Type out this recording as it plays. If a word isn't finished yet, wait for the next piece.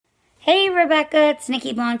Rebecca, it's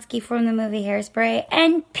Nikki Blonsky from the movie Hairspray.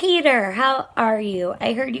 And Peter, how are you?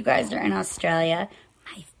 I heard you guys are in Australia,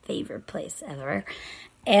 my favorite place ever.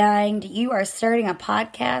 And you are starting a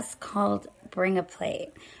podcast called Bring a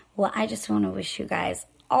Plate. Well, I just want to wish you guys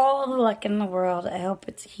all the luck in the world. I hope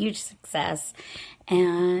it's a huge success.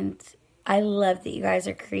 And I love that you guys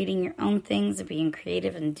are creating your own things and being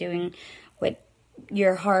creative and doing what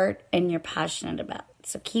your heart and you're passionate about.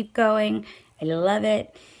 So keep going. I love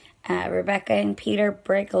it. Rebecca and Peter,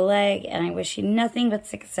 break a leg, and I wish you nothing but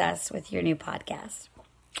success with your new podcast.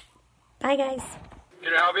 Bye, guys.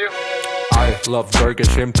 Can I help you? I love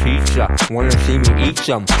burgers and pizza. Wanna see me eat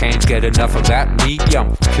some? Can't get enough of that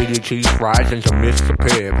medium. Chili cheese fries and some Mr.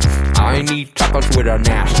 Pibb. I need tacos with a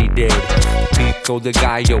nasty dip. Pico de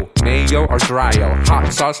gallo, mayo or dryo.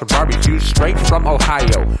 Hot sauce or barbecue straight from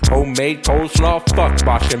Ohio. Homemade coleslaw, fuck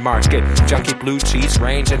Boston Market. Junky blue cheese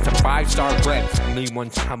range and some 5-star bread. Only one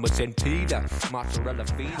hummus and pita. Mozzarella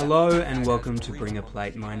feta. Hello and welcome to Bring a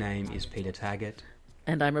Plate. My name is Peter Taggart.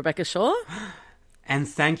 And I'm Rebecca Shaw. And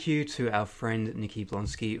thank you to our friend Nikki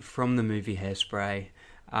Blonsky from the movie Hairspray.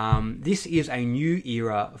 This is a new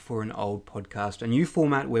era for an old podcast, a new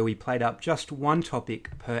format where we plate up just one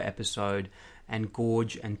topic per episode and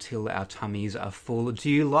gorge until our tummies are full. Do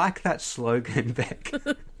you like that slogan, Beck?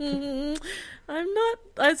 I'm not.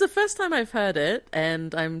 It's the first time I've heard it,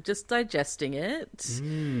 and I'm just digesting it.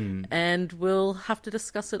 And we'll have to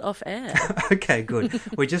discuss it off air. Okay, good.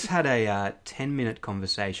 We just had a 10-minute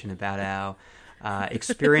conversation about our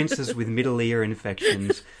experiences with middle ear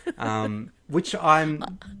infections, which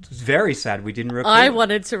I'm very sad we didn't record. I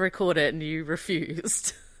wanted to record it and you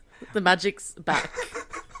refused. The magic's back.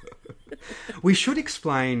 We should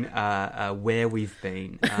explain where we've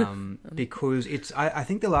been, because I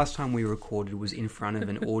think the last time we recorded was in front of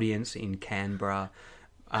an audience in Canberra.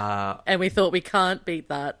 And we thought we can't beat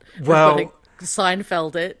that. Well,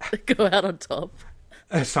 Seinfeld it, go out on top.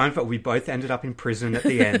 Seinfeld, we both ended up in prison at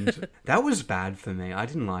the end. That was bad for me. I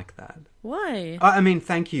didn't like that. Why? I mean,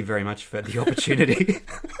 thank you very much for the opportunity.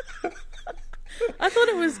 I thought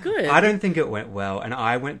it was good. I don't think it went well. And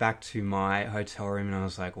I went back to my hotel room and I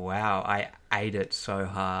was like, wow, I ate it so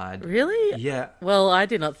hard. Really? Yeah. Well, I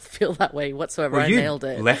did not feel that way whatsoever. Well, I nailed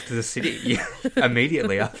it. Left the city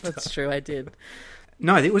immediately after. That's true, I did.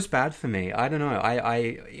 No, it was bad for me. I don't know.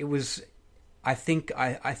 I think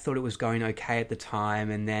I thought it was going okay at the time,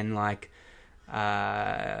 and then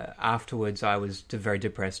afterwards I was very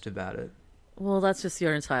depressed about it. Well, that's just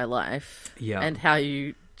your entire life. Yeah. And how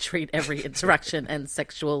you treat every interaction and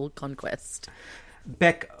sexual conquest.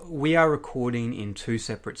 Beck, we are recording in 2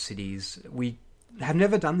 separate cities. We have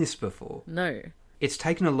never done this before. No. It's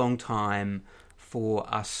taken a long time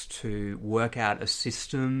for us to work out a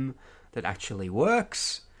system that actually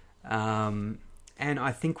works. And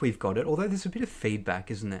I think we've got it, although there's a bit of feedback,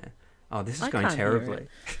 isn't there? Oh, this is going terribly.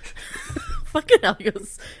 Fucking hell, you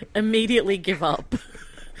immediately give up.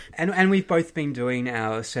 And we've both been doing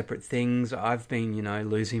our separate things. I've been,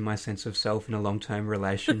 losing my sense of self in a long-term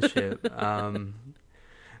relationship.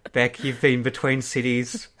 Beck, you've been between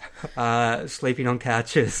cities, sleeping on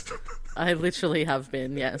couches. I literally have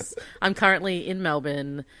been, yes. I'm currently in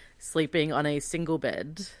Melbourne, sleeping on a single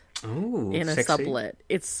bed. Ooh, in a sexy. sublet.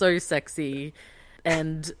 It's so sexy.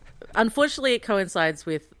 And unfortunately it coincides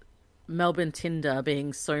with Melbourne Tinder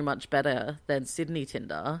being so much better than Sydney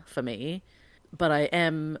Tinder for me. But I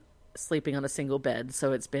am sleeping on a single bed,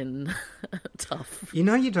 so it's been tough. You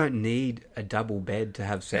know you don't need a double bed to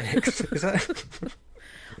have sex. Is that...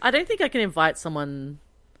 I don't think I can invite someone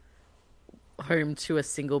home to a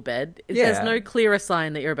single bed. Yeah. There's no clearer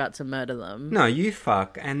sign that you're about to murder them. No, you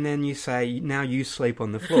fuck, and then you say, now you sleep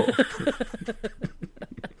on the floor.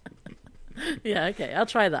 Yeah, okay, I'll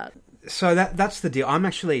try that. So that's the deal. I'm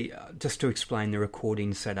actually, just to explain the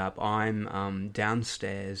recording setup, I'm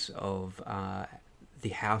downstairs of the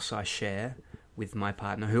house I share with my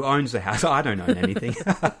partner, who owns the house. I don't own anything.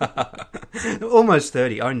 Almost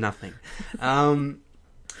 30, own nothing.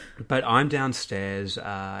 But I'm downstairs.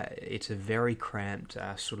 It's a very cramped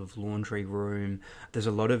sort of laundry room. There's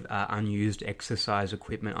a lot of unused exercise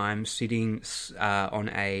equipment. I'm sitting on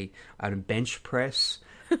a bench press,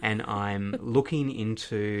 and I'm looking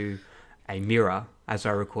into a mirror as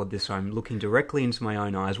I record this. So I'm looking directly into my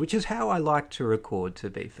own eyes, which is how I like to record, to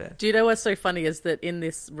be fair. Do you know what's so funny is that in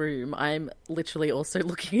this room, I'm literally also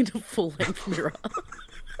looking into a full-length mirror.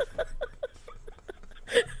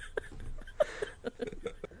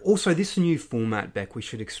 Also, this new format, Beck, we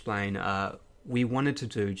should explain. We wanted to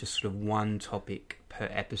do just sort of one topic per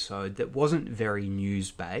episode that wasn't very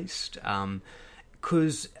news-based.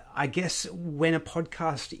 Because I guess when a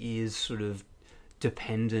podcast is sort of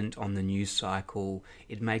dependent on the news cycle,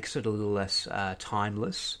 it makes it a little less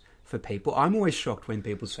timeless for people. I'm always shocked when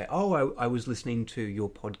people say, "Oh, I was listening to your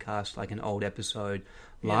podcast, like an old episode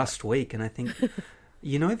last week," and I think,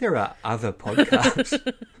 there are other podcasts.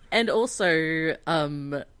 And also,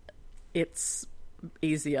 it's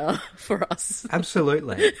easier for us.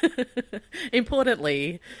 Absolutely.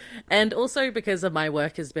 Importantly. And also because of my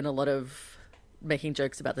work has been a lot of making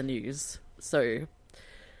jokes about the news. So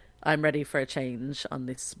I'm ready for a change on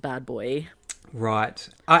this bad boy. Right.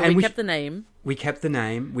 And we kept the name. We kept the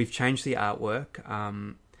name. We've changed the artwork.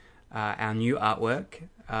 Our new artwork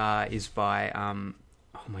is by... oh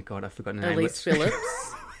my God, I've forgotten the name. Elise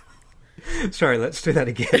Phillips. Sorry, let's do that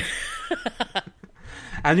again.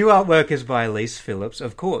 Our new artwork is by Elise Phillips,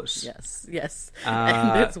 of course. Yes.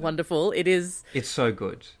 And it's wonderful. It's so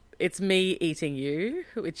good. It's me eating you,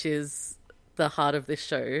 which is the heart of this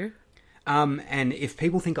show. And if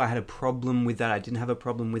people think I had a problem with that, I didn't have a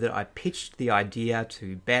problem with it. I pitched the idea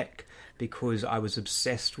to Beck because I was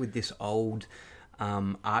obsessed with this old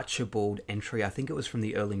Archibald entry. I think it was from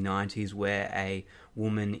the early 90s, where a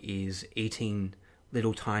woman is eating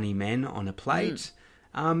little tiny men on a plate.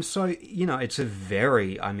 So, it's a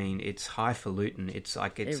very, it's highfalutin. It's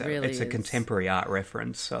like, it's a contemporary art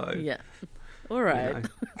reference. So, yeah. All right.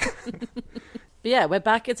 But yeah, we're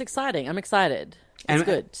back. It's exciting. I'm excited. It's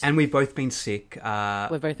good. And we've both been sick.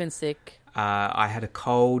 We've both been sick. I had a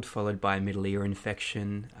cold followed by a middle ear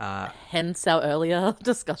infection. Hence our earlier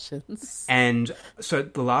discussions. And so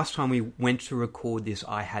the last time we went to record this,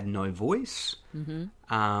 I had no voice.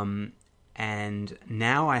 Mm-hmm. And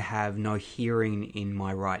now I have no hearing in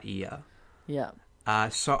my right ear. Yeah.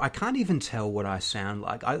 So I can't even tell what I sound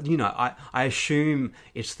like. I assume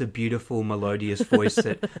it's the beautiful, melodious voice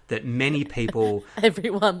that many people...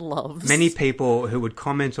 Everyone loves. Many people who would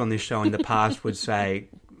comment on this show in the past would say,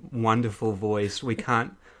 wonderful voice. We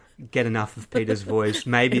can't get enough of Peter's voice.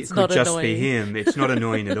 Maybe it could just be him. It's not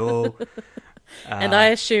annoying at all. And I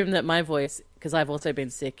assume that my voice, because I've also been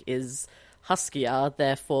sick, is huskier,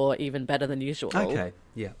 therefore even better than usual. Okay,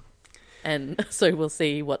 yeah. And so we'll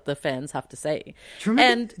see what the fans have to say. Do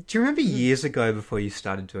you remember years ago, before you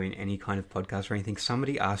started doing any kind of podcast or anything,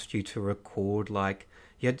 somebody asked you to record, like,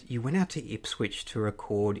 you went out to Ipswich to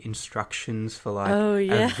record instructions for, like,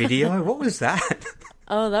 a video? What was that?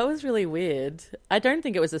 Oh, that was really weird. I don't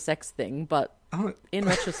think it was a sex thing, but in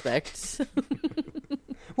retrospect...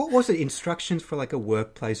 What was it? Instructions for, like, a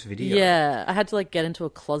workplace video? Yeah, I had to, like, get into a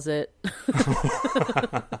closet.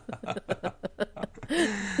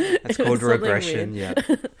 That's called regression, yeah.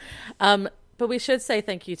 But we should say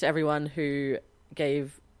thank you to everyone who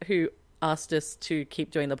asked us to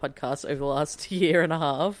keep doing the podcast over the last year and a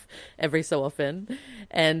half, every so often,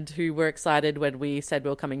 and who were excited when we said we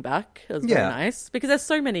were coming back. It was very nice, because there's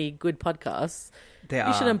so many good podcasts.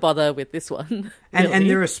 You shouldn't bother with this one. Really. And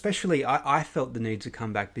there especially, I felt the need to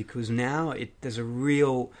come back because now there's a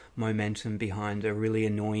real momentum behind a really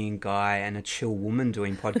annoying guy and a chill woman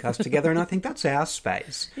doing podcasts together, and I think that's our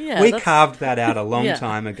space. Yeah, we carved that out a long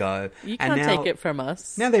time ago. You can't take it from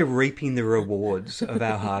us. Now they're reaping the rewards of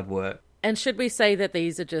our hard work. And should we say that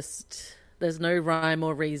these are just, there's no rhyme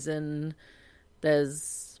or reason,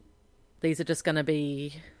 these are just going to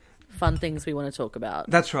be... fun things we want to talk about.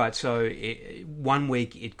 That's right. So 1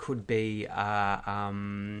 week it could be, I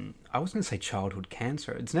was going to say childhood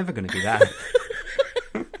cancer. It's never going to be that.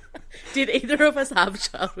 Did either of us have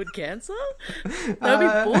childhood cancer? That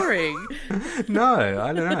would be boring. No,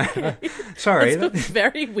 I don't know. Sorry. That's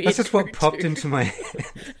very weird. That's just what popped into my head.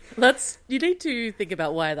 You need to think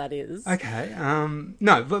about why that is. Okay.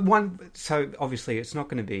 No, but so obviously it's not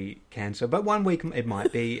going to be cancer, but 1 week it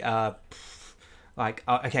might be,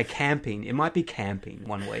 camping. It might be camping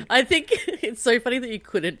 1 week. I think it's so funny that you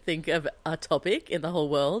couldn't think of a topic in the whole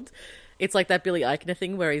world. It's like that Billy Eichner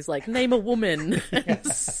thing where he's like, name a woman.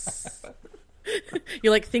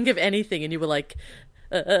 You're like, think of anything, and you were like,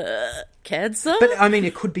 cancer? But,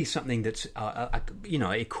 it could be something that's,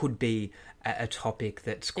 it could be a topic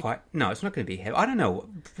that's quite... No, it's not going to be heavy. I don't know.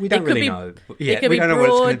 We don't really know. Yeah, it could we be don't broad, know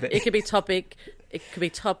what it's going to be. It could be topic. It could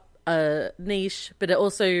be top... niche, but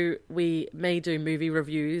also we may do movie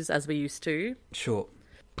reviews as we used to. Sure.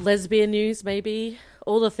 Lesbian news, maybe.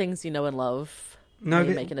 All the things you know and love may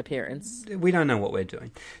make an appearance. We don't know what we're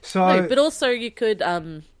doing. So, no, but also you could,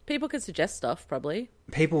 people could suggest stuff, probably.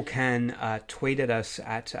 People can tweet at us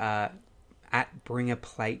at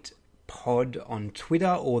bringaplatepod on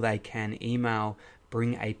Twitter, or they can email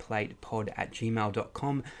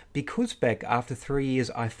bringaplatepod@gmail.com, because, Beck, after 3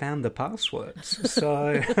 years, I found the passwords.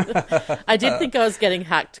 So I did think I was getting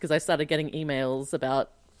hacked because I started getting emails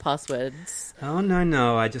about passwords. Oh,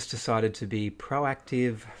 no. I just decided to be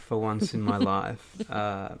proactive for once in my life.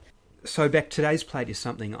 So, Beck, today's plate is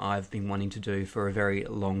something I've been wanting to do for a very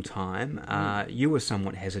long time. You were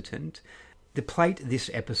somewhat hesitant. The plate this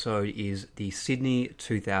episode is the Sydney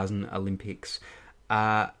 2000 Olympics.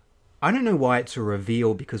 I don't know why it's a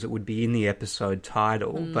reveal because it would be in the episode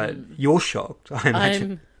title, but you're shocked, I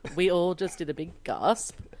imagine. We all just did a big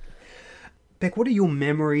gasp. Beck, what are your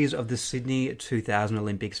memories of the Sydney 2000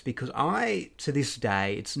 Olympics? Because to this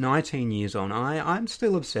day, it's 19 years on, I'm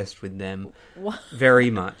still obsessed with them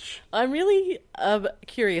very much. I'm really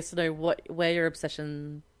curious to know where your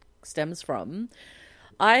obsession stems from.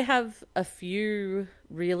 I have a few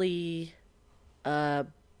really, I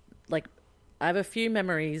have a few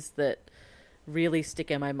memories that really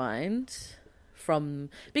stick in my mind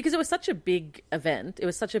because it was such a big event. It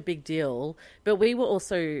was such a big deal, but we were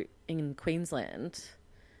also in Queensland,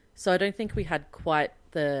 so I don't think we had quite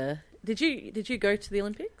the. Did you go to the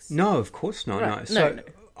Olympics? No, of course not. Right. No. So No.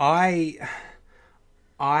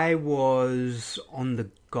 I was on the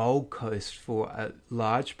Gold Coast for a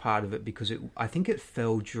large part of it because I think it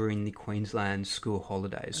fell during the Queensland school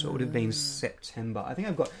holidays. So it would have been September. I think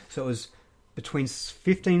so it was between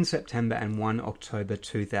 15 September and 1 October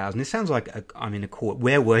 2000. This sounds like I'm in a court.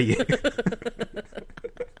 Where were you?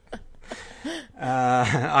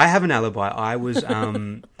 I have an alibi. I was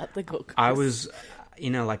At the Gold Coast. I was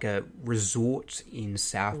in a resort in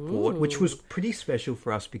Southport, which was pretty special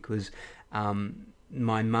for us because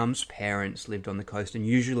my mum's parents lived on the coast, and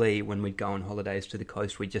usually when we'd go on holidays to the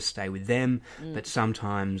coast, we'd just stay with them. But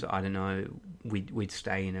sometimes, I don't know, we'd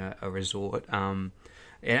stay in a resort.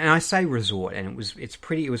 And I say resort, and it was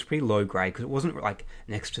pretty low grade because it wasn't like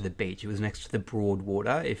next to the beach. It was next to the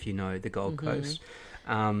Broadwater, if you know the Gold Coast.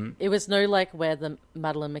 It was where the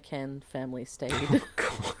Madeleine McCann family stayed. Oh,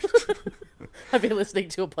 God. I've been listening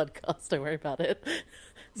to a podcast. Don't worry about it.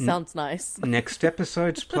 Sounds nice. Next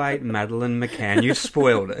episode's plate, Madeleine McCann. You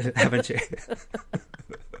spoiled it, haven't you?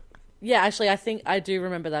 Yeah, actually, I think I do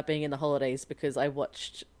remember that being in the holidays because I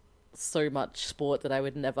watched so much sport that I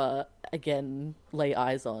would never again lay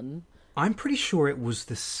eyes on. I'm pretty sure it was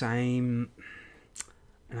the same,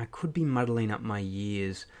 and I could be muddling up my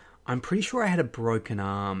years. I'm pretty sure I had a broken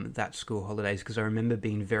arm that school holidays because I remember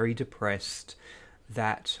being very depressed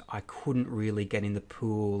that I couldn't really get in the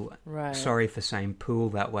pool. Right. Sorry for saying pool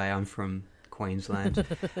that way. I'm from Queensland.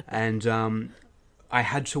 And I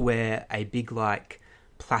had to wear a big,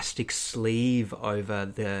 plastic sleeve over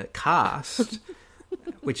the cast,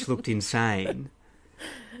 which looked insane.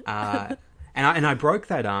 And I broke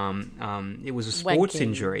that arm. It was a sports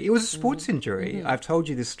injury. It was a sports injury. Mm-hmm. I've told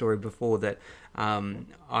you this story before that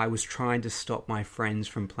I was trying to stop my friends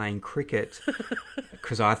from playing cricket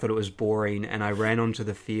because I thought it was boring, and I ran onto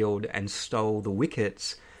the field and stole the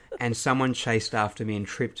wickets, and someone chased after me and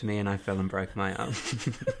tripped me, and I fell and broke my arm.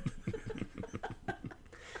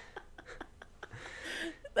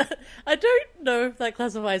 I don't know if that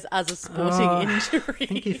classifies as a sporting injury. I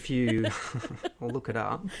think if you... I'll look it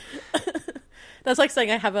up. That's like saying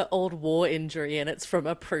I have an old war injury and it's from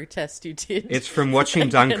a protest you did. It's from watching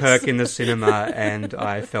Dunkirk in the cinema and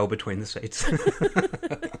I fell between the seats.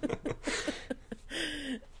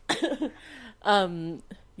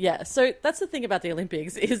 Yeah, so that's the thing about the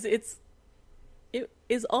Olympics is it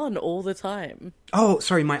is on all the time. Oh,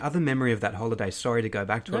 sorry, my other memory of that holiday, sorry to go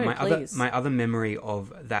back to it. Please. My other memory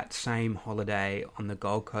of that same holiday on the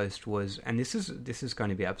Gold Coast was, and this is going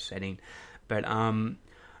to be upsetting, but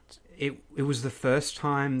it was the first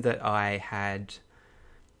time that I had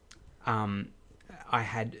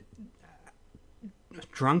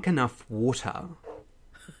drunk enough water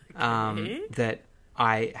that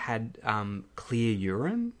I had clear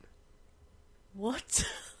urine. What?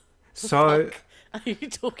 So, fuck are you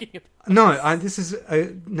talking about? No, this is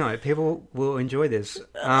no. People will enjoy this.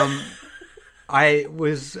 I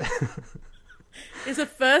was. It's the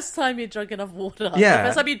first time you'd drunk enough water. Yeah. The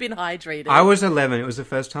first time you'd been hydrated. I was 11. It was the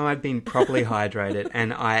first time I'd been properly hydrated,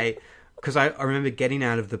 and because I remember getting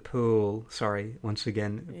out of the pool. Sorry, once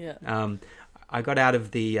again. Yeah. I got out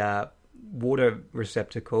of the water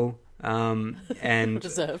receptacle and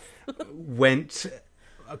Reserve. went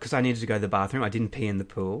because I needed to go to the bathroom. I didn't pee in the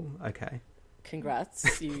pool. Okay.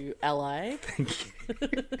 Congrats, you ally. Thank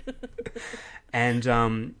you.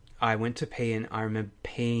 And I went to pee, and I remember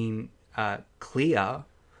peeing clear,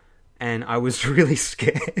 and I was really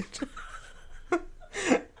scared.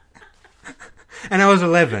 And I was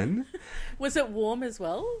 11. Was it warm as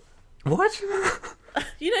well? What?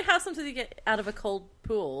 You know how sometimes you get out of a cold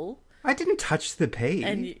pool I didn't touch the pee.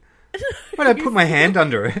 and you... But I put my hand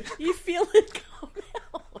under it. You feel it come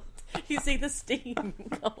out. You see the steam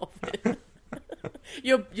come off it.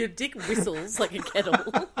 Your dick whistles like a kettle.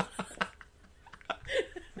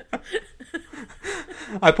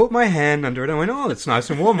 I put my hand under it and went, oh, it's nice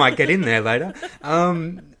and warm. Might get in there later.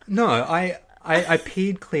 No, I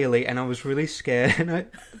peed clearly and I was really scared. And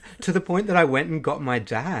to the point that I went and got my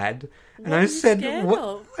dad. And I said,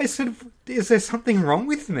 "What?" I said, "Is there something wrong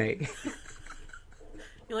with me?"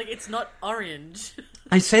 You're like, "It's not orange."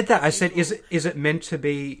 I said that. I said, "Is it meant to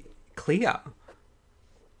be clear?"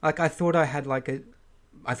 Like I thought I had I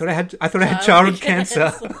thought I had childhood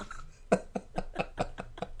cancer.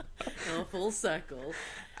 Oh, full circle.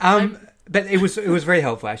 But it was very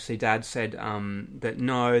helpful actually. Dad said that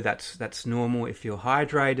no, that's normal if you're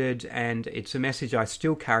hydrated, and it's a message I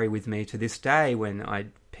still carry with me to this day when I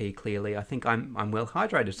pee clearly. I think I'm well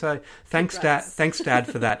hydrated. So thanks, Dad,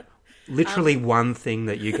 for that. Literally one thing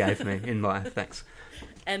that you gave me in life. Thanks.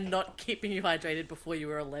 And not keeping you hydrated before you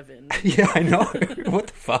were 11. Yeah, I know. What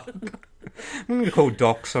the fuck? I'm going to call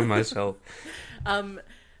docs on myself.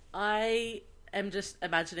 I am just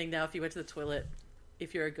imagining now if you went to the toilet,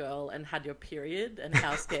 if you're a girl and had your period, and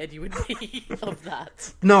how scared you would be of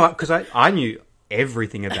that. No, because I knew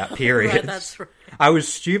everything about periods. Right, that's right. I was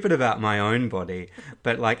stupid about my own body,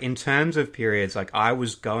 but like in terms of periods, like I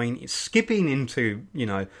was skipping into,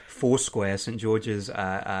 Foursquare, St. George's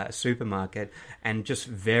supermarket, and just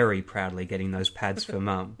very proudly getting those pads for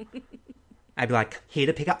Mum. I'd be like, here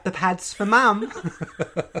to pick up the pads for Mum.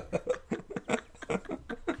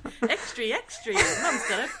 Extra, Mum's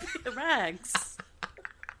got a rags.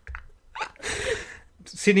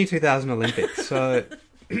 Sydney 2000 Olympics. So,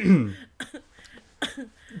 do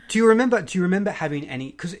you remember having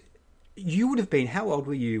any? Because you would have been. How old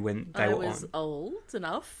were you when they were on? I was old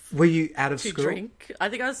enough. Were you out of to school? Drink. I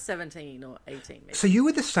think I was 17 or 18. Maybe. So you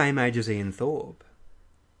were the same age as Ian Thorpe.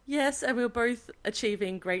 Yes, and we were both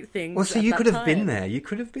achieving great things. Well, so you could have been there. You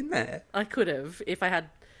could have been there. I could have if I had.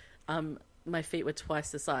 My feet were twice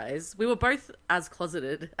the size. We were both as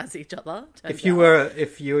closeted as each other. If you were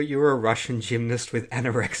a Russian gymnast with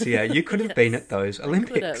anorexia, you could have been at those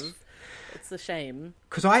Olympics. I could have. It's a shame.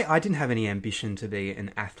 Because I didn't have any ambition to be an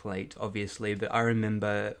athlete, obviously, but I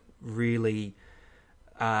remember really,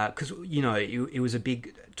 because it was a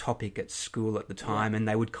big topic at school at the time, and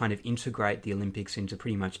they would kind of integrate the Olympics into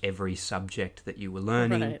pretty much every subject that you were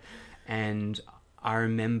learning. Right. And I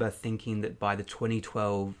remember thinking that by the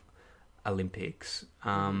 2012 Olympics,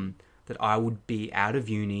 that I would be out of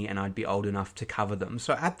uni and I'd be old enough to cover them.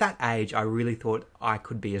 So at that age, I really thought I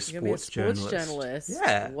could be a sports journalist.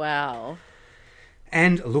 Yeah. Wow.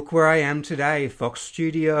 And look where I am today, Fox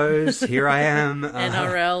Studios. Here I am.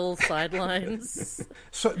 NRL sidelines.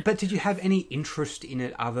 So, but did you have any interest in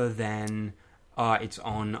it other than, it's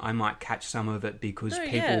on, I might catch some of it because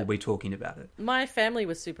people will be talking about it? My family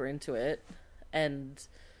was super into it, and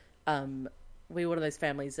we were one of those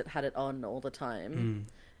families that had it on all the time.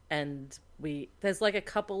 And there's like a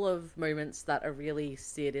couple of moments that are really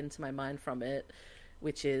seared into my mind from it,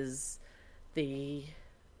 which is the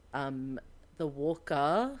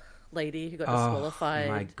Walker lady who got disqualified.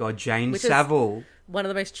 Oh my God, Jane Savile. One of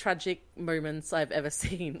the most tragic moments I've ever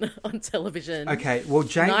seen on television. Okay, well,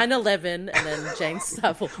 9/11 and then Jane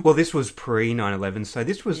Savile. Well, this was pre 9/11, so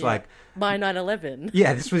this was like my 9/11.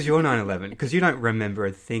 Yeah, this was your 9/11 because you don't remember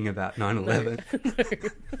a thing about 9/11.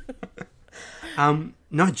 No.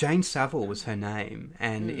 No, Jane Savile was her name,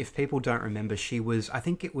 and if people don't remember, she was. I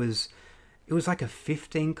think it was like a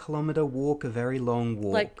 15-kilometer walk, a very long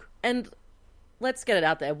walk, and. Let's get it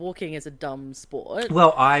out there. Walking is a dumb sport.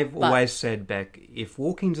 Well, I've always said, Beck, if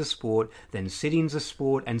walking's a sport, then sitting's a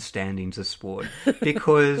sport and standing's a sport.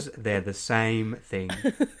 Because they're the same thing.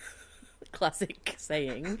 Classic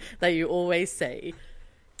saying that you always say.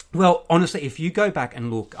 Well, honestly, if you go back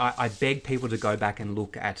and look, I beg people to go back and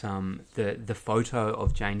look at the photo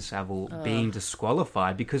of Jane Savile being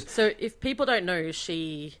disqualified because... So if people don't know,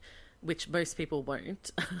 which most people won't,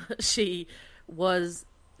 she was...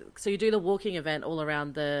 So you do the walking event all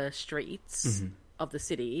around the streets of the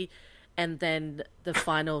city, and then the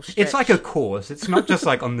final stretch... It's like a course. It's not just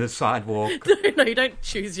like on the sidewalk. No, you don't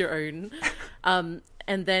choose your own. And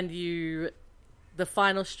then the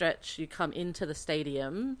final stretch, you come into the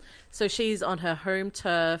stadium. So she's on her home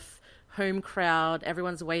turf, home crowd.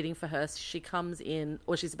 Everyone's waiting for her. She comes in,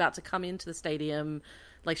 or she's about to come into the stadium,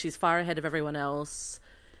 like she's far ahead of everyone else,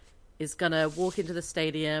 is going to walk into the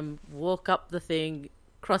stadium, walk up the thing...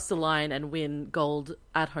 cross the line and win gold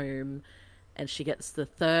at home, and she gets the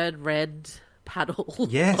third red paddle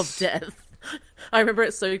of death. I remember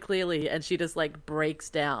it so clearly, and she just like breaks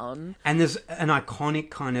down. And there's an iconic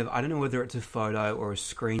kind of, I don't know whether it's a photo or a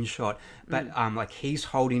screenshot, but like he's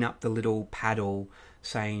holding up the little paddle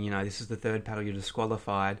saying, you know, this is the third paddle, you're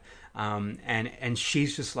disqualified. And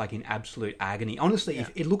she's just like in absolute agony. Honestly,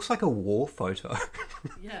 it looks like a war photo.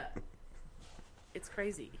 Yeah. It's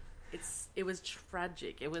crazy. It was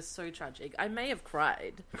tragic. It was so tragic. I may have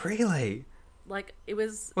cried. Really? Like, it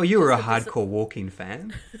was... Well, you were a hardcore walking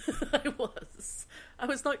fan. I was. I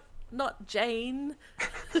was not Jane.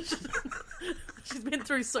 She's been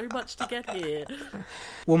through so much to get here.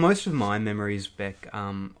 Well, most of my memories, Beck,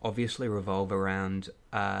 obviously revolve around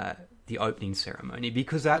the opening ceremony,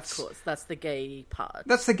 because that's... Of course, that's the gay part.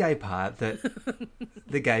 That's the gay part that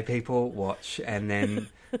the gay people watch, and then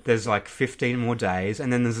there's like 15 more days,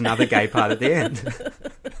 and then there's another gay part at the end.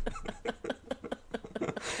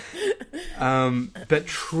 But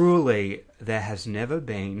truly, there has never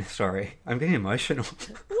been... Sorry, I'm getting emotional.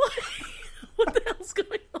 What? What the hell's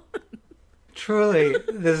going on? Truly,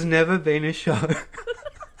 there's never been a show...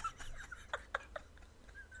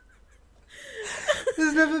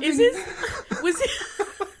 There's never been...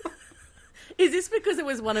 Is this because it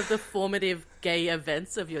was one of the formative gay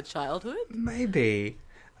events of your childhood? Maybe.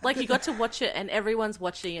 Like, you got to watch it and everyone's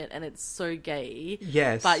watching it and it's so gay.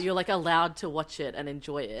 Yes. But you're, like, allowed to watch it and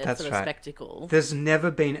enjoy it That's for the right. spectacle. There's never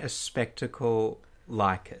been a spectacle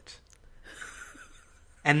like it.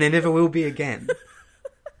 And there never will be again.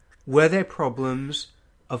 Were there problems?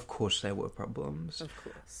 Of course there were problems. Of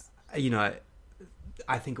course. You know,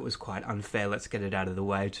 I think it was quite unfair, let's get it out of the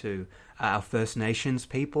way, to our First Nations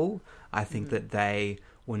people. I think that they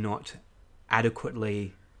were not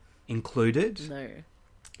adequately included No.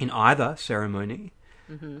 in either ceremony.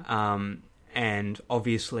 Mm-hmm. And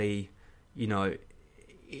obviously, you know,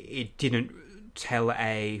 it didn't tell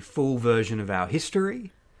a full version of our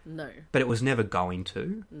history, No. but it was never going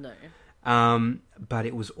to. No. But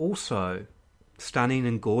it was also stunning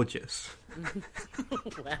and gorgeous.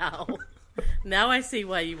 Wow. Now I see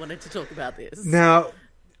why you wanted to talk about this. Now,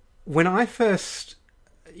 when I first,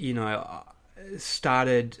 you know,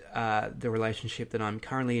 started the relationship that I'm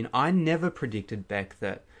currently in, I never predicted, Beck,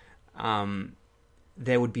 that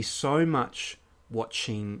there would be so much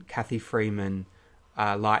watching Kathy Freeman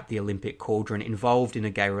light the Olympic cauldron involved in a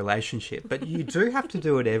gay relationship. But you do have to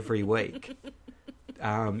do it every week.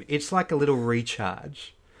 It's like a little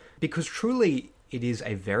recharge. Because truly, it is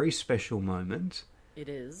a very special moment. It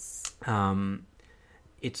is.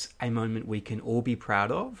 It's a moment we can all be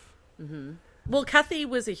proud of. Mm-hmm. Well, Kathy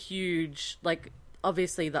was a huge, like,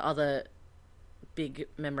 obviously the other big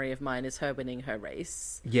memory of mine is her winning her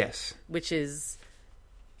race. Yes. Which is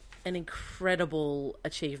an incredible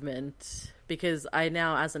achievement, because I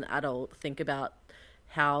now, as an adult, think about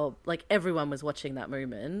how, like, everyone was watching that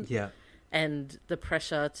moment. Yeah. And the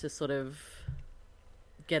pressure to sort of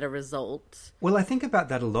get a result. Well, I think about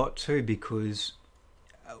that a lot too, because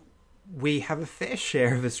we have a fair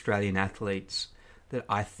share of Australian athletes that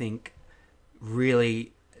I think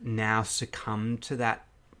really now succumb to that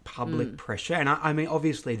public pressure. And I mean,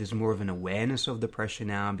 obviously there's more of an awareness of the pressure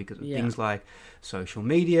now because of things like social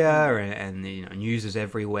media and you know, news is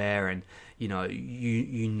everywhere, and you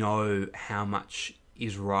know how much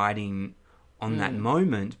is riding on that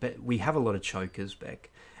moment. But we have a lot of chokers, Beck.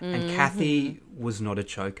 And Kathy was not a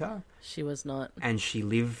choker. She was not. And she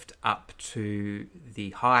lived up to the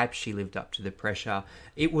hype. She lived up to the pressure.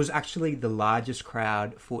 It was actually the largest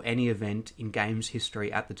crowd for any event in Games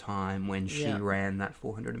history at the time when she ran that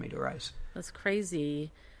 400-meter race. That's crazy.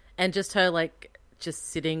 And just her, like, just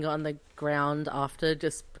sitting on the ground after,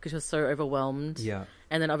 just because she was so overwhelmed. Yeah.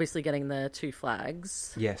 And then obviously getting the 2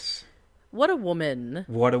 flags. Yes. What a woman.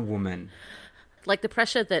 What a woman. Like, the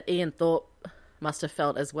pressure that Ian Thorpe must have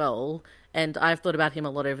felt as well. And I've thought about him a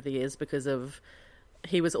lot over the years because of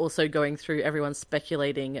he was also going through everyone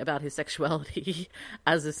speculating about his sexuality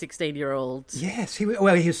as a 16-year-old. Yes, he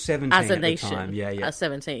was 17 as a at nation. the time. Yeah. As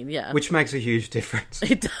 17, yeah. Which makes a huge difference.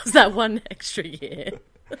 It does that one extra year.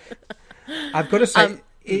 I've got to say,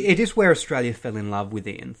 it is where Australia fell in love with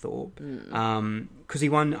Ian Thorpe. Because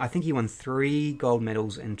I think he won 3 gold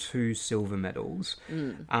medals and 2 silver medals.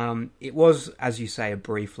 It was, as you say, a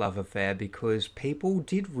brief love affair because people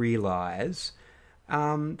did realise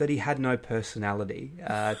that he had no personality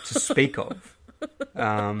to speak of,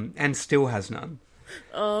 and still has none.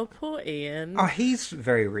 Oh, poor Ian. Oh, he's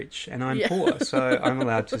very rich and I'm poor, so I'm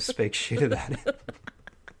allowed to speak shit about it.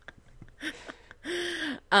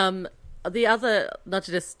 The other, not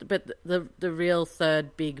just, but the real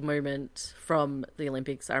third big moment from the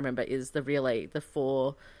Olympics, I remember, is the relay, the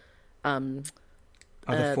 4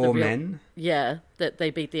 Oh, the four men? Yeah, that they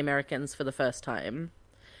beat the Americans for the first time.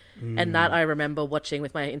 And that I remember watching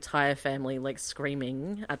with my entire family, like,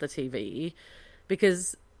 screaming at the TV.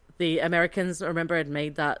 Because the Americans, remember, had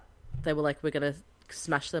made that... They were like, we're going to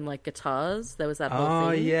smash them like guitars. There was that whole thing.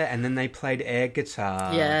 Oh, yeah, and then they played air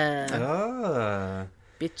guitar. Yeah. Oh.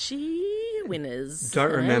 Bitchy winners.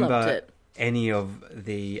 Don't And I loved remember it. any of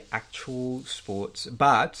the actual sports,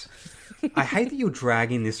 but I hate that you're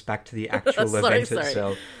dragging this back to the actual Sorry. event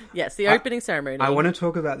itself. Yes, the opening ceremony. I want to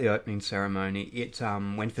talk about the opening ceremony. It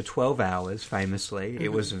went for 12 hours, famously.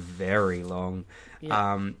 It was very long.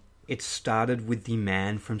 Yeah. It started with the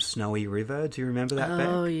man from Snowy River. Do you remember that, Beck?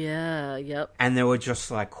 Oh, yeah, yep. And there were just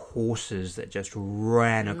like horses that just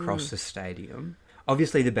ran across the stadium.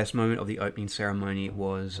 Obviously, the best moment of the opening ceremony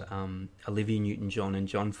was Olivia Newton-John and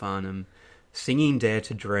John Farnham singing Dare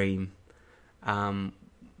to Dream,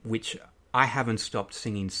 which I haven't stopped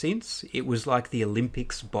singing since. It was like the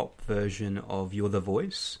Olympics bop version of You're the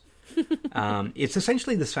Voice. It's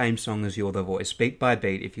essentially the same song as You're the Voice, beat by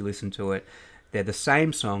beat, if you listen to it. They're the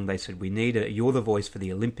same song. They said, we need a You're the Voice for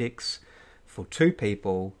the Olympics for two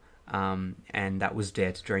people, and that was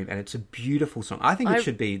Dare to Dream. And it's a beautiful song. I think it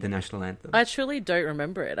should be the national anthem. I truly don't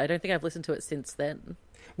remember it. I don't think I've listened to it since then.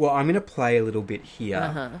 Well, I'm going to play a little bit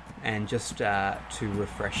here, and just to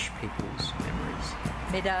refresh people's memories.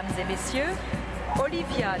 Mesdames et messieurs,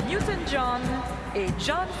 Olivia Newton-John et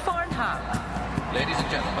John Farnham. Ladies and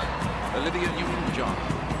gentlemen, Olivia Newton-John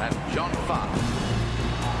and John Farnham.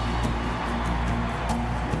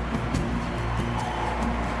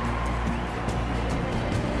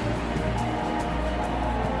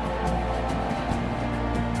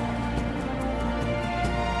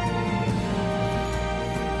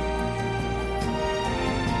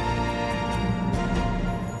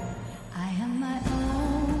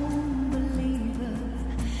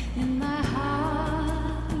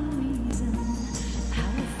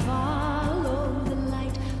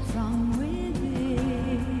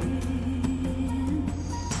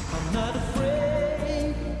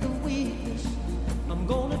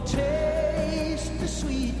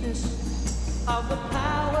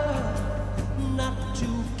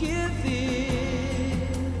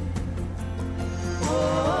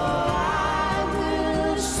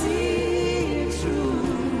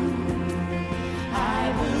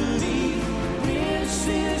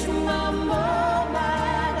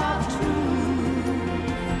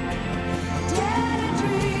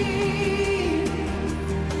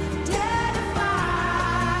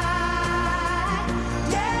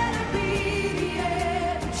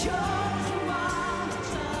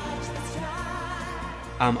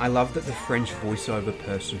 I love that the French voiceover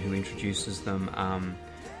person who introduces them,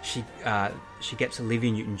 she gets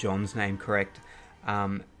Olivia Newton-John's name correct,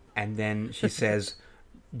 and then she says,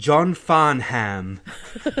 John Farnham.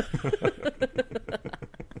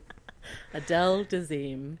 Adele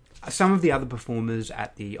Dazeem. Some of the other performers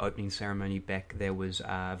at the opening ceremony, Beck, there was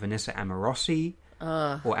Vanessa Amorosi,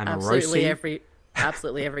 or Amorosi.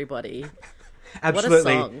 Absolutely everybody.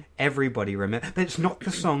 Absolutely, what a song. Everybody remember, but it's not the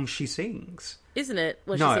song she sings, isn't it?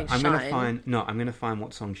 Well, no, she sings I'm Shine. going to find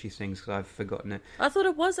what song she sings because I've forgotten it. I thought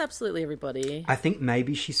it was Absolutely Everybody. I think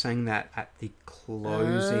maybe she sang that at the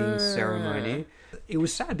closing ceremony. It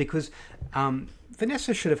was sad because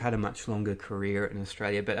Vanessa should have had a much longer career in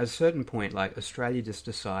Australia, but at a certain point, like, Australia just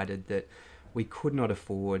decided that we could not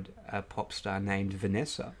afford a pop star named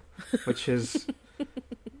Vanessa, which is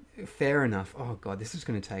fair enough. Oh God, this is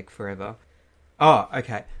going to take forever. Oh,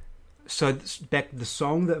 okay. So, Beck, the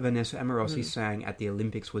song that Vanessa Amorosi sang at the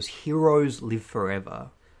Olympics was Heroes Live Forever.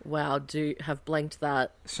 Wow, have blanked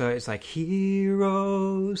that. So it's like,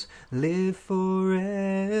 heroes live forever.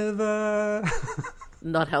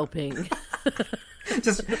 Not helping.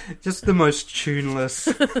 just the most tuneless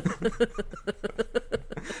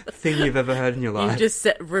thing you've ever heard in your life. You've just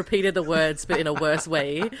repeated the words, but in a worse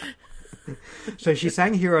way. So she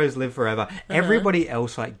sang Heroes Live Forever. Everybody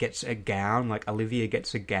else like gets a gown, like Olivia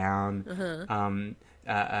gets a gown.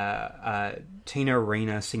 Tina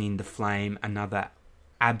Arena singing The Flame, another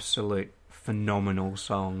absolute phenomenal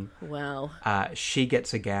song. Wow. She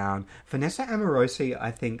gets a gown. Vanessa Amorosi,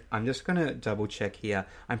 I think, I'm just going to double check here.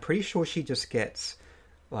 I'm pretty sure she just gets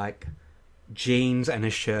like jeans and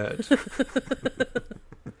a shirt.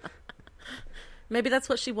 Maybe that's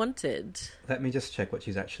what she wanted. Let me just check what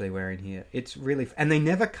she's actually wearing here. It's really... And they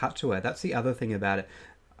never cut to her. That's the other thing about it.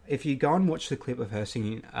 If you go and watch the clip of her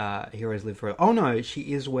singing Heroes Live Forever... Oh, no,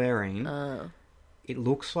 she is wearing... It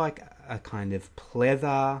looks like a kind of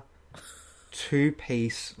pleather,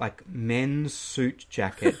 two-piece, like, men's suit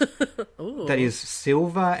jacket that is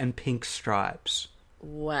silver and pink stripes.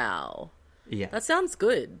 Wow. Yeah. That sounds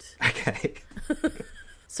good. Okay.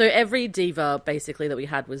 So every diva, basically, that we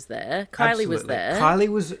had was there. Kylie was Absolutely. there. Kylie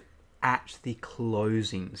was at the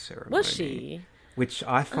closing ceremony. Was she? Which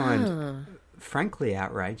I find, frankly,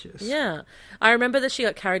 outrageous. Yeah. I remember that she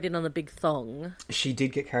got carried in on a big thong, She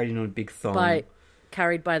did get carried in on a big thong.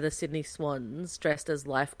 carried by the Sydney Swans, dressed as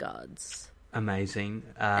lifeguards. Amazing.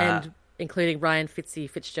 And including Ryan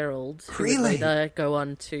Fitzgerald, who would Really? later go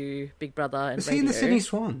on to Big Brother and Was radio. he in the Sydney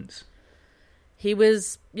Swans? He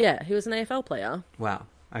was an AFL player. Wow.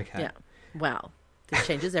 Okay. Yeah. Wow. This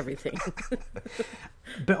changes everything.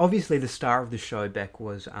 But obviously the star of the show, Beck,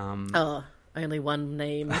 was... Oh, only one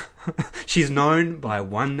name. she's known by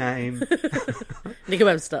one name. Nikki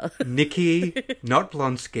Webster. Nikki, not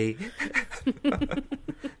Blonsky.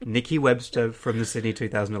 Nikki Webster from the Sydney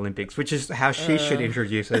 2000 Olympics, which is how she should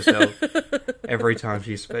introduce herself every time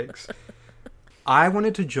she speaks. I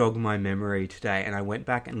wanted to jog my memory today, and I went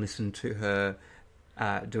back and listened to her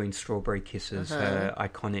doing Strawberry Kisses, her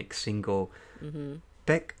iconic single. Mm-hmm.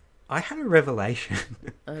 Beck, I had a revelation.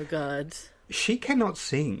 Oh, God. She cannot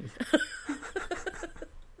sing.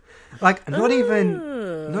 Like, not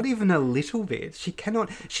even a little bit. She cannot.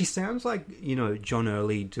 She sounds like, John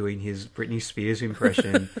Early doing his Britney Spears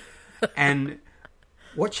impression. And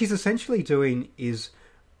what she's essentially doing is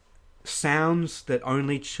sounds that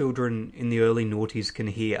only children in the early noughties can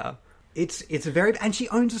hear. It's very... And she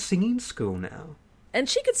owns a singing school now. And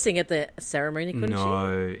she could sing at the ceremony, couldn't she?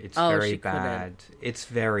 No, it's Oh, very she bad. It's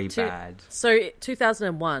very bad. So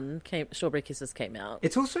 2001, Strawberry Kisses came out.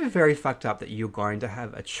 It's also very fucked up that you're going to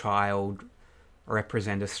have a child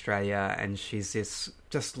represent Australia, and she's this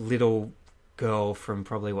just little girl from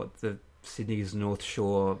probably the Sydney's North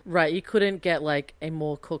Shore. Right, you couldn't get like a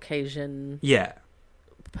more Caucasian Yeah.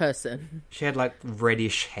 person. She had like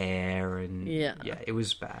reddish hair, and Yeah. It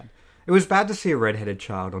was bad. It was bad to see a redheaded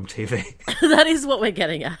child on TV. That is what we're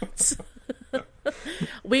getting at.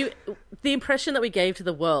 The impression that we gave to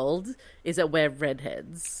the world is that we're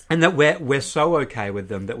redheads. And that we're so okay with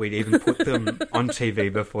them that we'd even put them on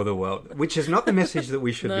TV before the world, which is not the message that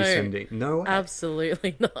we should be sending. No way.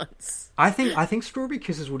 Absolutely not. I think Strawberry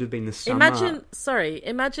Kisses would have been the summer.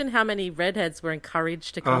 Imagine how many redheads were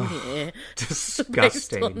encouraged to come here. Disgusting.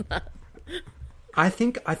 Based on that. I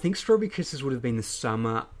think Strawberry Kisses would have been the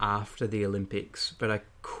summer after the Olympics, but I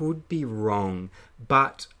could be wrong.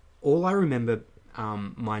 But all I remember,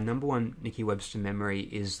 my number one Nikki Webster memory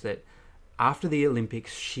is that after the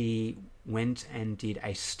Olympics, she went and did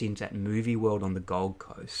a stint at Movie World on the Gold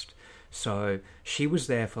Coast. So she was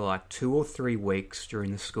there for like 2 or 3 weeks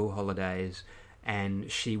during the school holidays,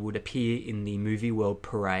 and she would appear in the Movie World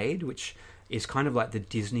Parade, which is kind of like the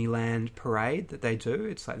Disneyland parade that they do.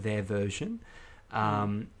 It's like their version.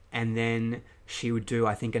 And then she would do,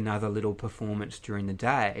 I think, another little performance during the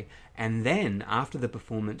day. And then after the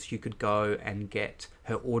performance, you could go and get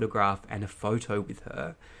her autograph and a photo with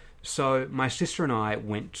her. So my sister and I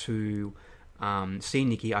went to see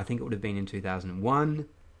Nikki. I think it would have been in 2001.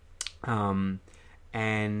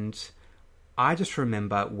 And I just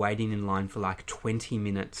remember waiting in line for like 20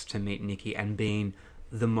 minutes to meet Nikki and being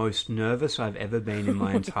the most nervous I've ever been in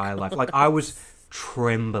my entire life. Like, I was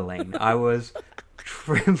trembling.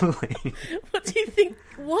 What do you think?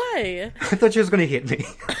 Why? I thought she was going to hit me.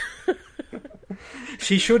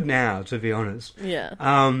 She should now, to be honest. Yeah.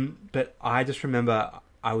 But I just remember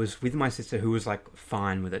I was with my sister, who was like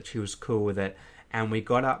fine with it. She was cool with it. And we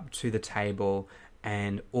got up to the table,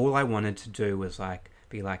 and all I wanted to do was like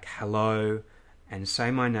be like, hello, and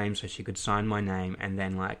say my name so she could sign my name, and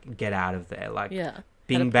then like get out of there. Like,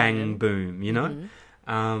 bing, bang, boom, you know?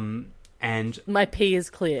 Mm-hmm. And my pee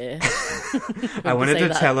is clear. I wanted to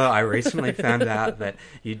tell her I recently found out that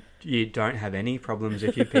you don't have any problems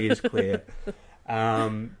if your pee is clear.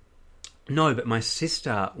 No, but my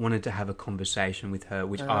sister wanted to have a conversation with her,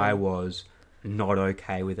 which I was not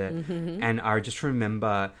okay with it. Mm-hmm. And I just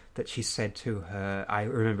remember that she said to her, I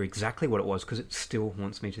remember exactly what it was because it still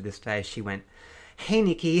haunts me to this day. She went, "Hey,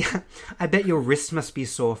 Nikki, I bet your wrist must be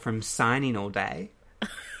sore from signing all day."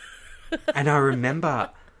 And I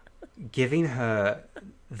remember giving her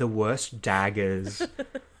the worst daggers.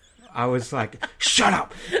 I was like, "Shut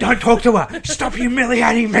up! Don't talk to her! Stop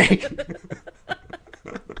humiliating me!"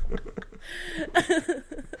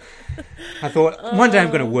 I thought, one day I'm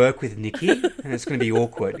going to work with Nikki, and it's going to be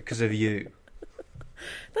awkward because of you.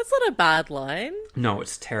 That's not a bad line. No,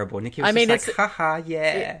 it's terrible. Nikki was just like, haha,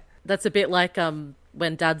 yeah. That's a bit like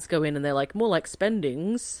when dads go in and they're like, more like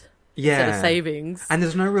spendings instead of savings. And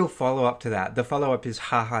there's no real follow-up to that. The follow-up is,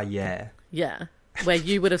 haha, yeah. Yeah, where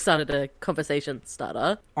you would have started a conversation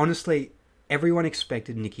starter. Honestly, everyone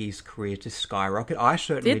expected Nikki's career to skyrocket. I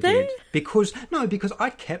certainly Did they? Because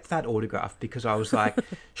I kept that autograph because I was like,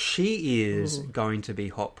 she is going to be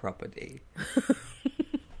hot property.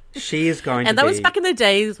 She is going to be... And that was back in the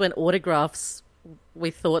days when autographs,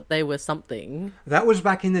 we thought they were something. That was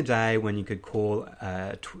back in the day when you could call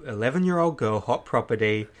a 11-year-old girl hot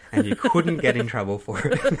property and you couldn't get in trouble for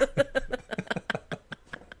it.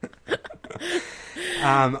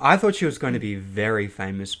 I thought she was going to be very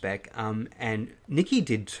famous, Beck, and Nikki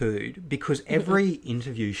did too, because every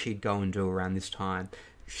interview she'd go and do around this time,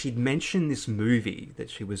 she'd mention this movie that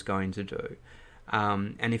she was going to do.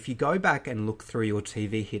 And if you go back and look through your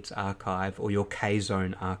TV Hits archive or your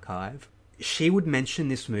K-Zone archive, she would mention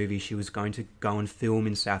this movie she was going to go and film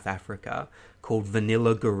in South Africa called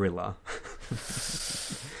Vanilla Gorilla.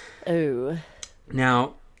 Oh.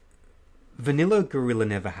 Now, Vanilla Gorilla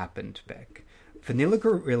never happened, Beck. Vanilla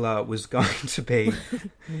Gorilla was going to be...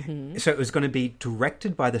 So it was going to be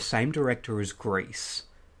directed by the same director as Grease.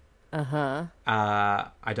 Uh-huh.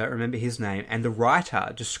 I don't remember his name. And the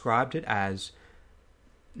writer described it as...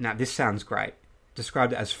 Now, this sounds great.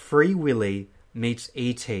 Described it as Free Willy meets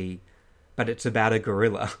E.T., but it's about a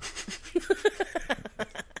gorilla.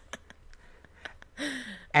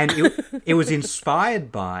 And it was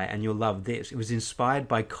inspired by, and you'll love this, it was inspired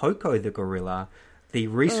by Coco the gorilla, the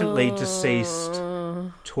recently deceased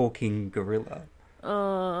talking gorilla.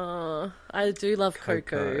 Oh, I do love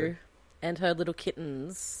Coco and her little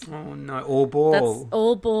kittens. Oh no, all ball. That's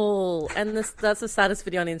all ball. And that's the saddest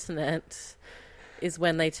video on the internet, is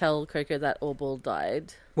when they tell Coco that all ball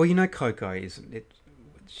died. Well, you know Coco isn't it?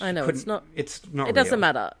 I know, it's not real. It doesn't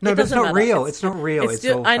matter. No, it but it's not matter. real. It's not real. It's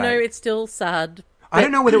still, all I know, fake. it's still sad. I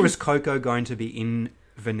don't know whether it was Coco going to be in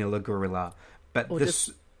Vanilla Gorilla, but Or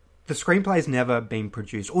the screenplay's never been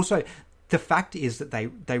produced. Also, the fact is that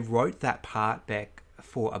they wrote that part, Beck,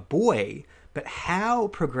 for a boy, but how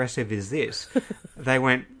progressive is this? They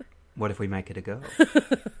went, what if we make it a girl?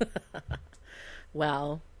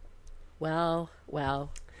 Wow.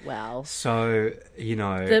 So, you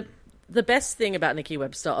know... The best thing about Nikki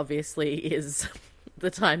Webster, obviously, is the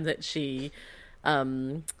time that she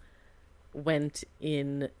went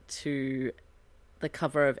into the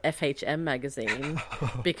cover of FHM magazine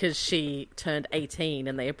because she turned 18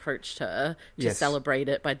 and they approached her to celebrate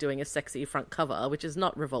it by doing a sexy front cover, which is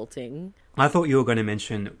not revolting. I thought you were going to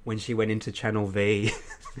mention when she went into Channel V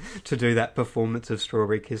to do that performance of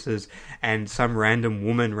Strawberry Kisses and some random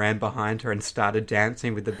woman ran behind her and started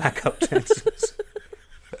dancing with the backup dancers.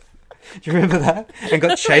 Do you remember that? And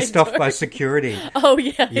got chased off by security. Oh,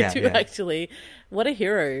 yeah, Yeah, I do, yeah. actually. What a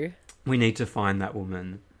hero. We need to find that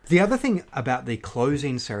woman. The other thing about the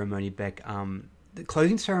closing ceremony, Beck, the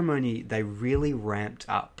closing ceremony, they really ramped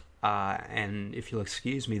up, and if you'll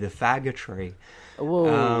excuse me, the faggotry.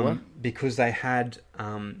 Whoa. Because they had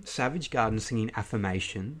Savage Garden singing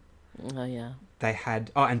Affirmation. Oh, yeah. They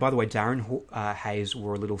had... Oh, and by the way, Darren Hayes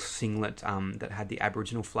wore a little singlet that had the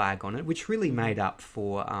Aboriginal flag on it, which really made up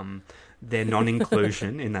for their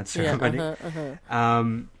non-inclusion in that ceremony.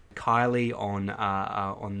 Kylie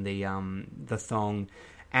on the thong,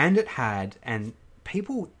 and it had, and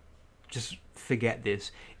people just forget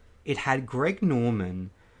this, it had Greg Norman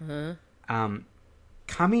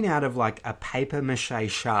coming out of like a paper mache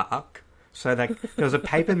shark. So there was a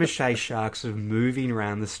paper mache shark sort of moving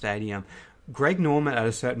around the stadium. Greg Norman at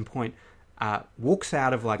a certain point walks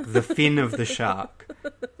out of like the fin of the shark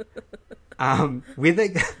with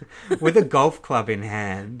a golf club in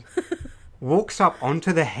hand, walks up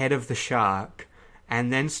onto the head of the shark,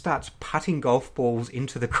 and then starts putting golf balls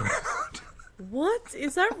into the crowd. What?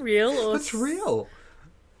 Is that real? Or... That's real.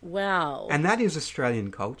 Wow. And that is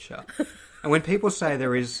Australian culture. And when people say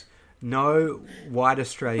there is no white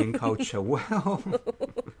Australian culture, well,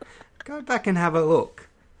 go back and have a look.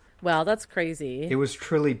 Wow, that's crazy. It was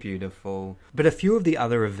truly beautiful. But a few of the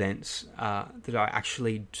other events that I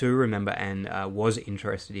actually do remember and was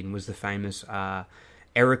interested in was the famous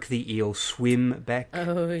Eric the Eel swim back.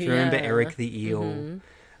 Oh, do you remember Eric the Eel?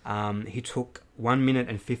 Mm-hmm. He took 1 minute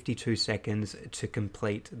and 52 seconds to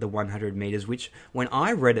complete the 100 metres, which, when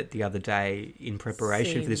I read it the other day in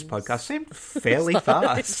preparation for this podcast, seemed fairly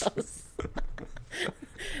fast.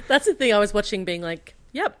 That's the thing I was watching being like,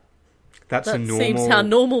 yep. That seems how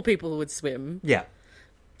normal people would swim. Yeah.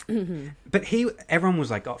 But everyone was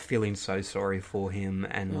like feeling so sorry for him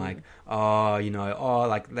and like,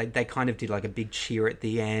 they kind of did like a big cheer at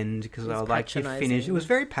the end because they were like, you finished. It was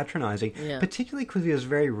very patronising, particularly because he was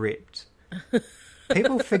very ripped.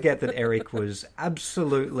 People forget that Eric was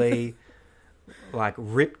absolutely like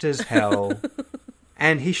ripped as hell,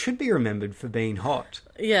 and he should be remembered for being hot.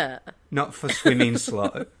 Yeah. Not for swimming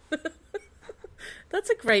slow. That's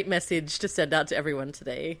a great message to send out to everyone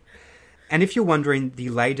today. And if you're wondering, the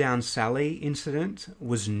Lay Down Sally incident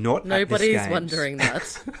was not Nobody's at this games. wondering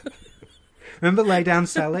that. Remember Lay Down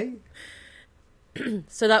Sally?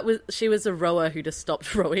 So she was a rower who just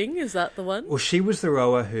stopped rowing. Is that the one? Well, she was the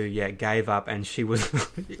rower who, gave up, and she was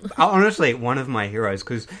honestly one of my heroes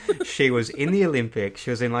because she was in the Olympics. She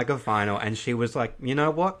was in like a final, and she was like, you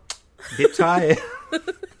know what? Bit tired.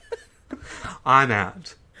 I'm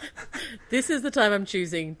out. This is the time I'm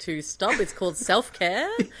choosing to stop. It's called self-care.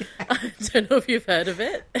 I don't know if you've heard of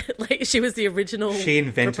it. Like, she was the original. She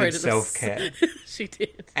invented proponent of self-care. She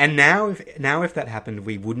did. And now if that happened,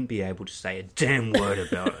 we wouldn't be able to say a damn word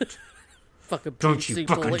about it. Fucking Don't you PC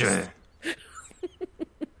fucking police. dare.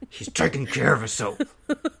 She's taking care of herself.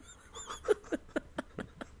 But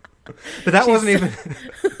that wasn't even...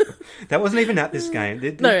 That wasn't even at this game.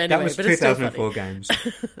 No, anyway, that was but it's still 2004 games.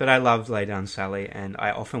 But I loved Lay Down Sally, and I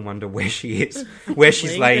often wonder where she is, where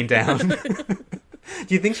she's laying down. Do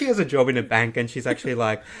you think she has a job in a bank and she's actually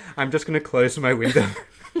like, I'm just going to close my window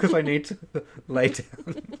because I need to lay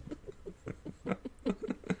down?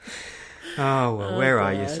 Oh, well, where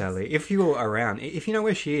are you, Sally? If you're around, if you know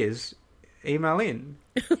where she is, email in.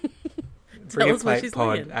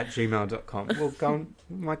 bringaplatepod@gmail.com. We'll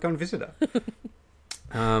might go and visit her.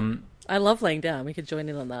 I love laying down. We could join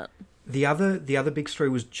in on that. The other big story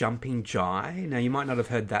was Jumping Jai. Now, you might not have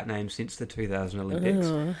heard that name since the 2000 Olympics,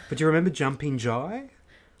 but do you remember Jumping Jai?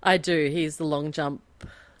 I do. He's the long jump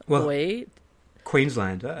boy.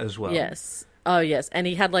 Queenslander as well. Yes. Oh, yes. And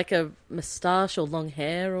he had like a moustache or long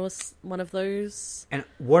hair or one of those. And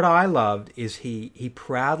what I loved is he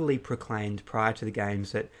proudly proclaimed prior to the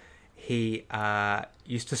games that he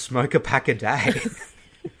used to smoke a pack a day.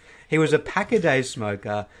 He was a pack-a-day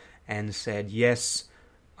smoker and said, yes,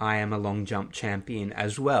 I am a long jump champion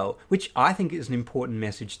as well, which I think is an important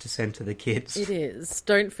message to send to the kids. It is.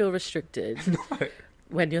 Don't feel restricted No.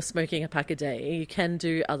 when you're smoking a pack a day. You can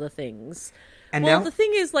do other things. And well, now, the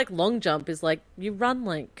thing is, like, long jump is like, you run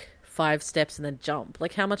like 5 steps and then jump.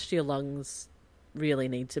 Like, how much do your lungs really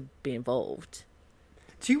need to be involved?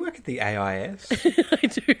 do you work at the AIS? I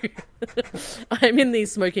do. I'm in the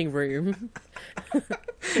smoking room.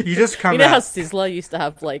 You just come You know how out... Sizzler used to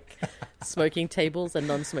have, like, smoking tables and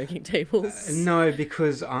non-smoking tables? No,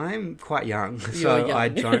 because I'm quite young, You're so young. I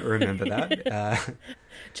don't remember that.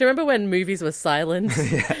 Do you remember when movies were silent?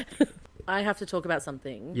 Yeah. I have to talk about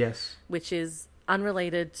something, Yes. which is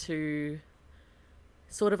unrelated to...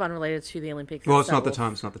 Sort of unrelated to the Olympics Well, it's not the itself,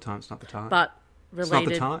 time, it's not the time, it's not the time. But It's not the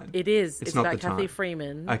related... time. It is. It's not about the Kathy time.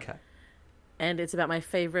 Freeman. Okay. And it's about my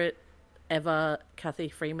favourite ever Kathy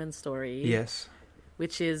Freeman story. Yes.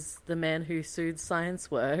 Which is the man who sued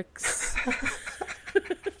ScienceWorks.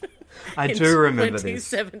 I in do remember this.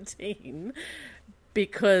 2017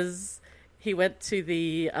 because he went to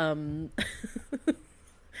the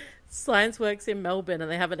ScienceWorks in Melbourne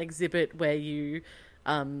and they have an exhibit where you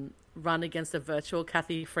run against a virtual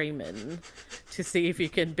Kathy Freeman to see if you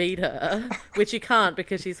can beat her, which you can't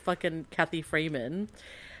because she's fucking Kathy Freeman.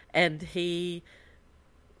 And he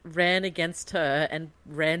ran against her and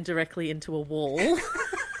ran directly into a wall.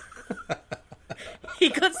 He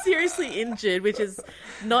got seriously injured, which is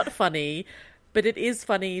not funny, but it is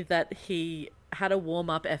funny that he had a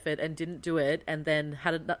warm-up effort and didn't do it and then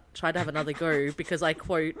tried to have another go because I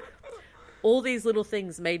quote, all these little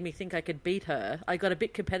things made me think I could beat her. I got a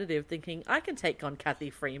bit competitive thinking I can take on Kathy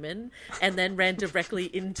Freeman and then ran directly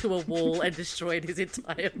into a wall and destroyed his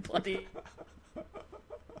entire body.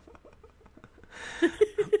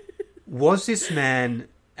 Was this man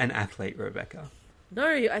an athlete, Rebecca? No,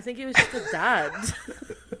 I think he was just a dad.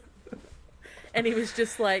 And he was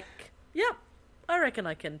just like, yep, I reckon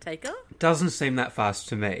I can take her. Doesn't seem that fast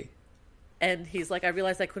to me. And he's like, I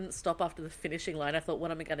realised I couldn't stop after the finishing line. I thought, what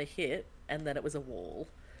am I going to hit? And then it was a wall.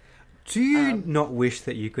 Do you not wish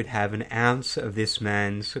that you could have an ounce of this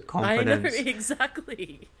man's confidence? I know,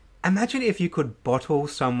 exactly. Imagine if you could bottle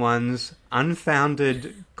someone's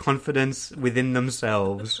unfounded confidence within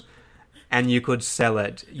themselves and you could sell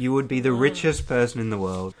it. You would be the richest person in the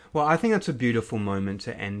world. Well, I think that's a beautiful moment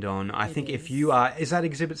to end on. I think if you are... Is that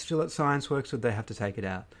exhibit still at ScienceWorks or would they have to take it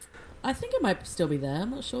out? I think it might still be there. I'm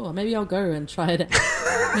not sure. Maybe I'll go and try it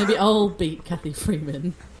out. Maybe I'll beat Kathy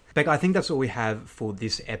Freeman. Becca, I think that's all we have for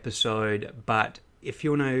this episode. But if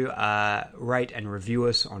you want to rate and review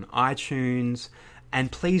us on iTunes,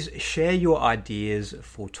 and please share your ideas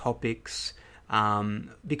for topics,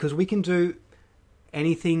 because we can do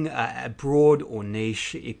anything broad or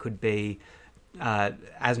niche. It could be,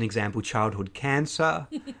 as an example, childhood cancer,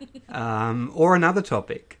 or another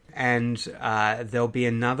topic. And there'll be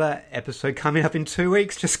another episode coming up in 2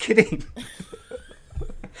 weeks. Just kidding.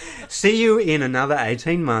 See you in another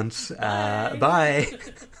 18 months. Bye.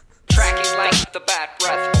 Tracking like the bat